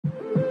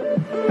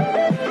Hi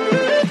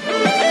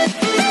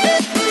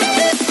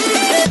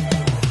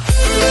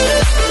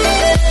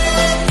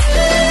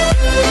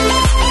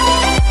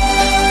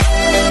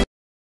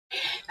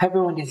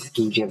everyone, this is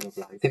KJ of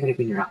Vlog, the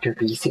Filipino actor,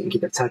 please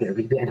keep up Saudi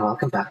Arabia, and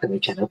welcome back to my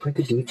channel for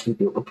today's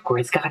video. Of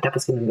course,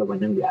 kakatapos ko nang gawa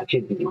ng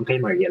reaction video kay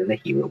Marielle na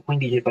hero. Kung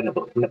hindi niyo pa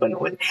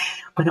napanood,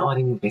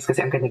 panoorin niyo guys,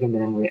 kasi ang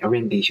ganda-ganda ng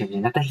rendition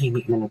niya.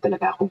 Natahimik na lang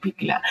talaga ako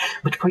bigla.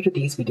 But for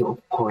today's video,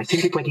 of course,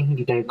 hindi pwedeng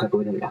hindi tayo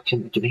gagawa ng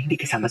reaction video na hindi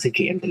kasama si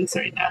Dela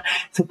Cerna.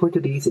 So for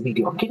today's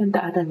video, ang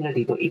kinandaan nila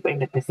dito, if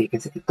I'm not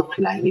mistaken, sa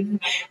TikTok live,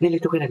 nila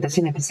ito kinanda,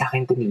 sinabi sa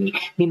akin ito ni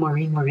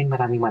Maureen,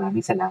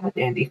 maraming salamat.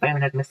 And if I'm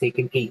not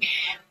mistaken, kay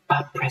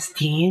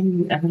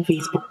PRESTINE, anong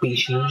Facebook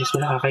page yun? Just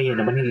wala kakaya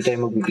naman, hindi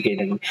tayo magbibigay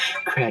ng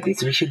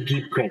credits. We should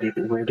give credit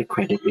where the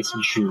credit is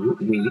due.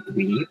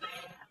 Wait.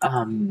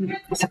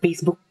 Sa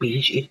Facebook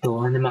page ito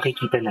na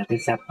makikita natin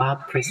sa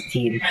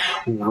PRESTINE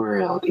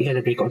World.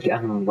 Ilalagay ko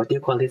ang, what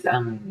do you call this,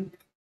 ang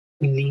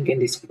link in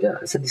this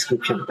sa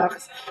description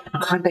box. Ang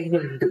kakantahin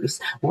nila dito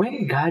is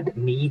When God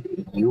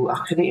Made You.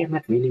 Actually, I'm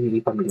not really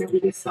familiar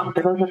with this song.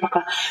 Pero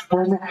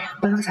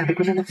parang sabi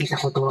ko na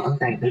nakita ko to ang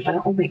title.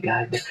 Parang, oh my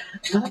God.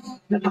 Parang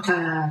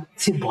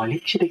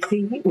napaka-symbolic. Should I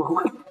say?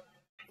 Wow.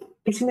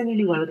 Kasi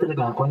naniniwala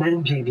talaga ako na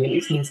ang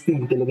JMIELLE is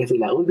nesting talaga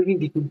sila. Although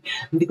hindi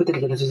ko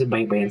talaga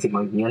nasusubaybayan si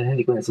Marielle,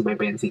 hindi ko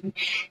nasusubaybayan si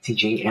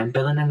JM,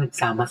 pero nang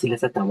nagsama sila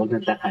sa tawag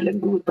ng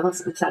tanghalan doon,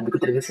 tapos sabi ko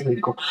talaga sa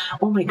sarili ko,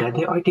 oh my God,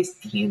 they are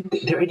destined.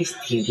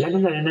 Lalo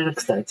na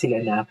nag-start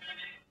sila na,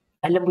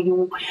 alam mo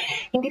yung,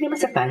 hindi naman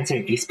sa fan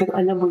service, pero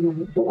alam mo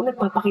yung,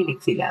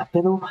 nagpapakilig sila,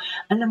 pero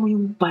alam mo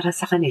yung para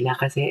sa kanila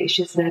kasi, it's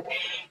just that,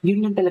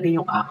 yun lang talaga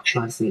yung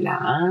actions nila,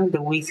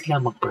 the way sila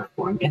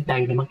mag-perform, and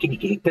tayo naman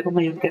kinikilig. Pero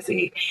ngayon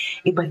kasi,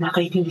 iba na,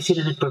 kahit hindi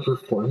sila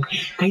nag-perform,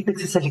 kahit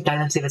nagsasalita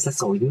lang sila sa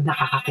SONY,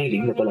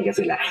 nakakakilig na talaga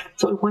sila.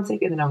 So, once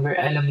again, longer,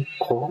 alam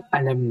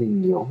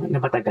ninyo,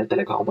 na matagal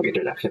talaga ako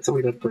mag-introduction. So,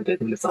 without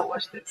further ado, let's all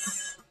watch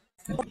this.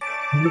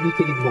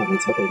 Nagikilig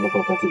moments pa tayo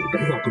mapapansin.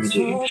 Ang gwapo ni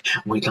JM.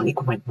 Wait lang,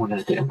 i-comment muna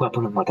natin. Ang gwapo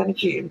ng mata ni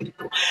JM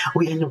dito.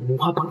 Uy, alam mo,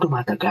 habang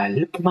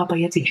tumatagal,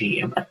 pumapayat si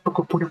JM at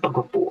pagwapo ng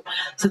pagwapo.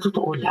 Sa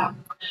totoo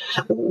lang,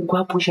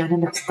 gwapo siya na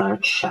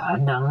nag-start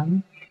siya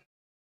ng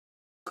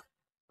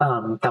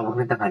tawag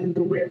ng tanghalan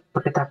duet.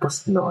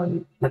 Pagkatapos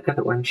noon,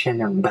 nagkaroon siya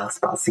ng Bell's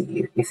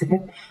palsy. Isn't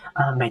it?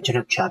 Medyo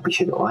nag-chubby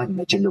siya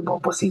doon. Medyo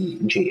lumobo si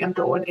JM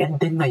doon.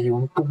 And then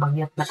ngayon,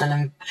 pumayat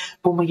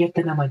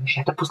na naman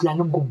siya. Tapos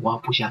lalong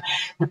gumwapo siya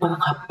na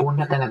parang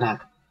hapon na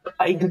talaga.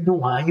 I don't know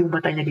yung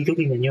mata niya dito,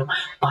 tingnan nyo,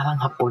 parang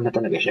hapon na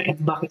talaga siya.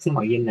 And bakit si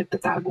Marielle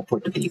nagtatago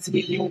for today's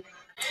video?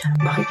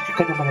 Bakit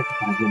ka naman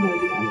nagtatago,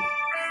 Marielle?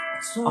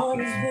 It's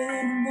always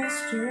been a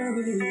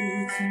mystery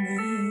to me.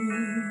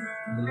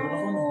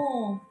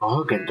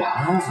 Oh,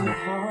 ganda. Two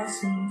hearts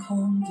can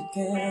come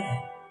together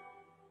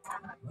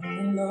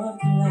when the love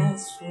can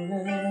last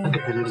forever. Ang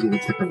ganda ng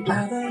lyrics sa kanta.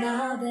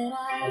 Now that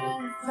I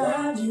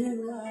found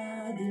you,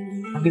 I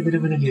believe. Ang ganda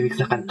naman ng lyrics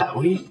sa kanta.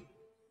 Uy.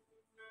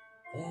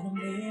 And a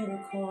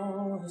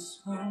miracle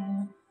has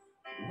come.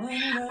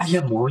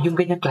 Alam mo, yung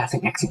ganyang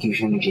klaseng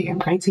execution ni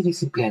JM, kahit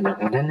sinisimple lang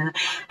na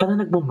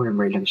parang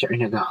nagmumurmur lang siya or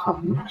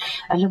nag-hum,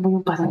 alam mo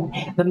yung parang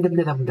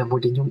ramdam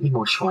mo din yung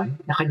emotion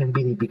na kanyang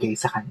binibigay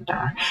sa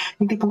kanta.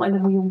 Hindi pong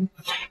alam mo yung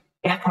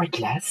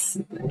effortless.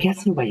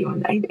 Guess niyo ba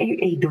yun?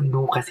 I don't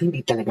know kasi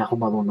hindi talaga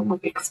ako marunong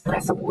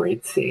mag-express sa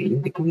words eh.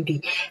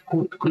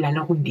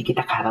 Lalo kung hindi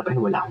kita kaharap and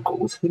wala akong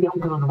kausap, hindi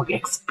ako marunong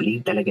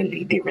mag-explain talaga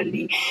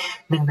literally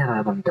ng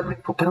nararamdaman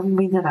ko. Pero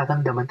may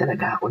nararamdaman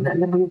talaga ako na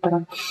alam mo yung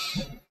parang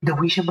the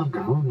way siya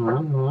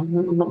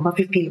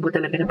ma-feel mo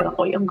talaga na parang,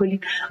 oy, ang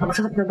galing. Ang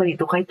sarap naman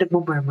ito. Kahit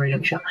nagmo-murmur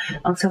lang siya,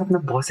 ang sarap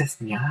ng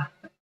boses niya.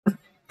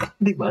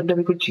 Diba? Ang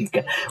dami kong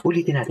chika.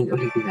 Ulitin natin.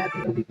 Okay.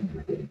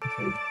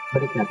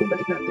 Balik natin.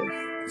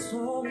 It's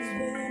always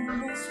been a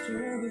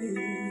mystery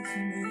to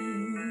me.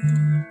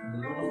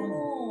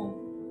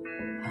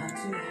 How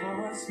two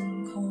hearts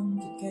can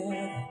come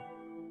together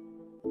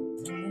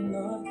when the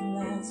love can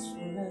last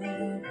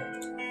forever.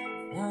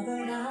 Now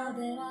that I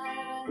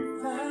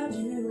found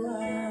you,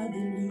 I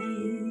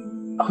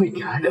believe. Oh my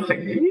God,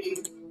 okay.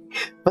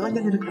 Parang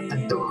ganda ng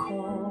kantang to.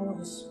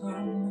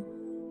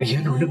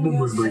 Ayan o,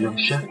 nagmumurmur lang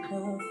siya.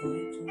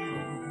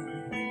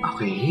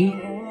 Okay.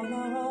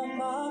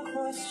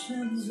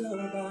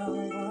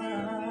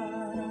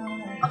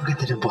 Ang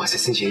ganda ng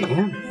boses ni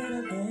JM.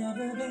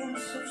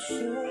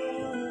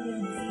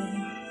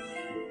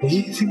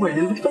 Eh, si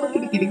Marielle. Gusto ko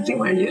kinikilig si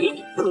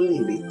Marielle. Sa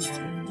lyrics.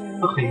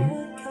 Okay.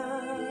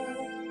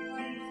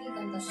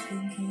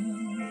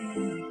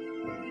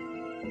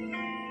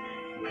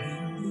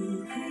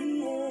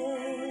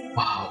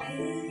 Wow.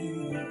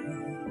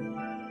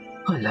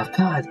 I love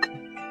that.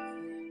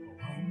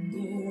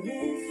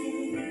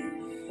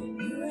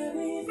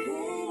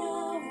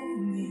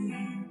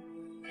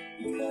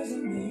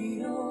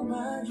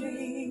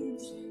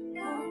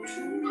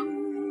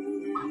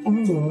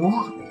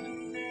 Oh.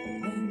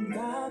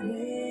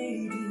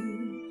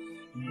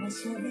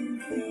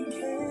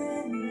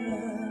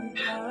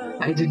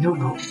 I don't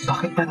know,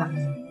 bakit parang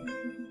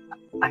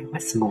I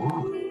was mo?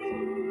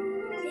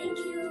 Thank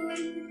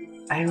you.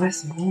 I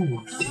was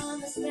moved.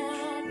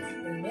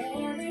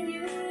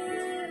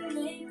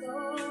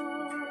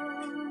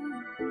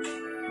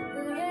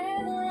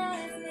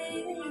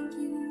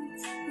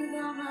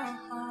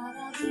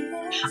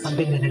 Ang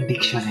ganda ng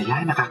diction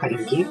nila,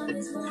 nakakaingit.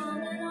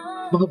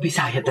 Mga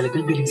Bisaya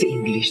talagang galing sa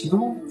English,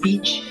 no?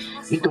 Pitch,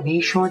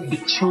 intonation,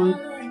 diction.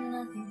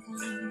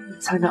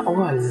 Sana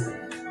all.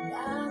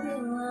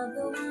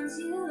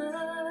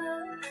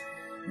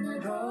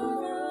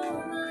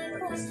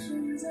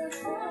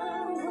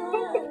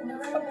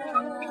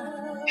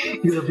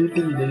 Grabe yung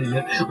tingin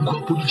nila. Ang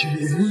gwapo ni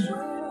JMIELLE.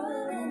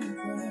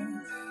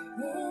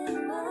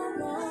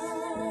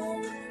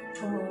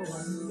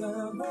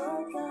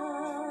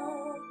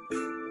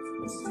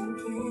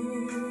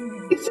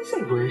 Is this a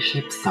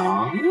worship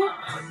song?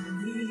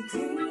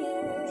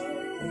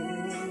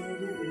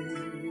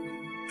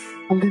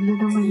 Ang ganda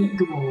naman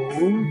ito.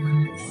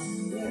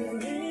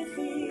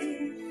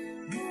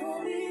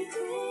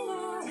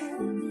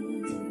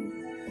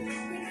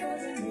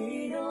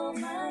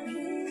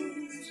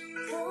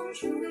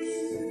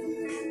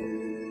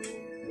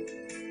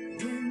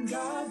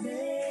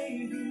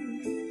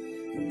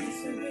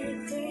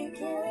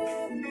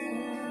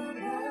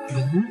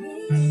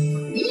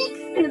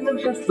 I love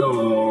the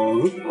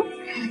song.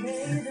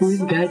 When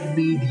God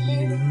made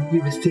you, He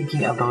was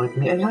thinking about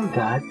me. I love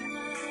that.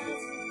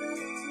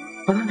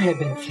 Parang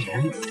heaven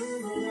sent.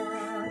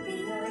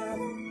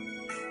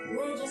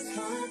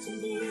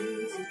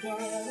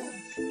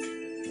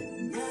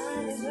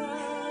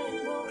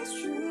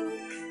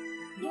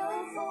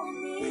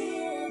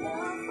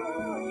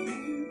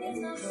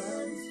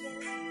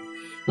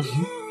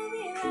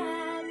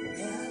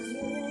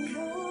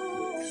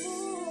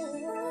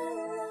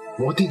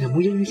 Oo, tingnan mo,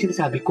 yan yung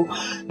sinasabi ko.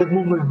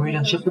 Nagmumurmur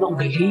lang siya, pero ang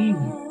galing.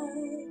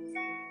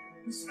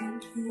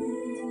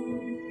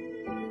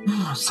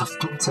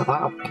 Saftong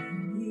sarap.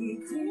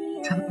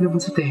 Sarap naman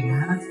sa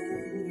tenga.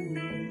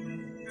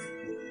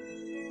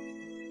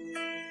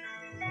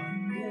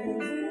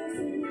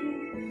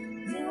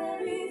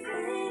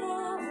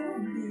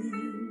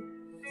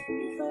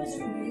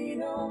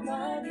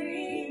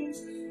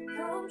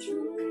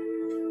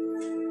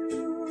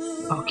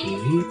 Okay.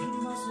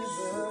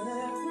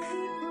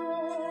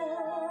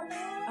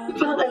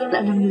 Parang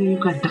alam nila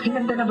yung kanta.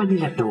 Kinanta na ba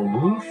nila to?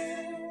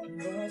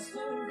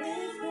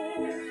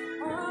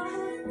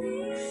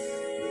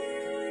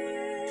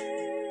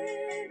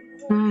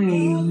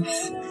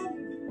 Nice.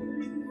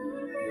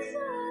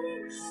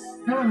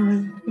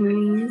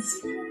 Nice.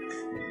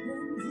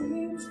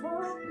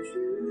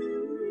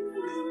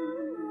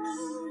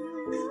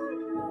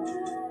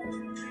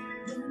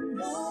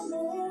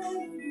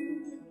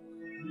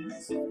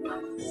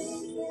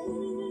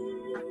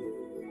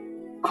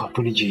 Gwapo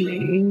ni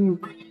JM.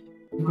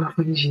 Ang gwapo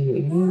ni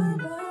JM.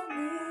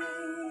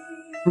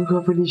 Ang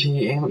gwapo ni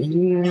JM.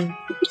 Yeah.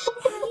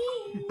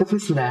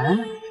 Tapos na?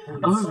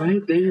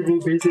 Alright, there you go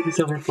guys. It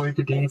is our for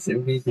today's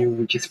video,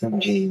 which is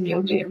from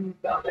JMIELLE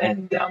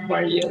and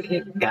Marielle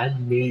and God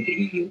Made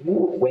You.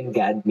 When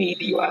God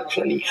Made You,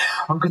 actually.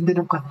 Ang ganda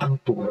ng kantang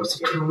to.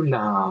 So true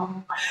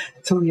lang.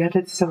 So yeah,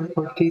 that's our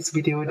for today's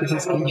video. This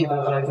is KJ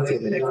Vlogs. See you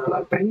in the next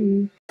vlog.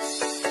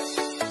 Bye!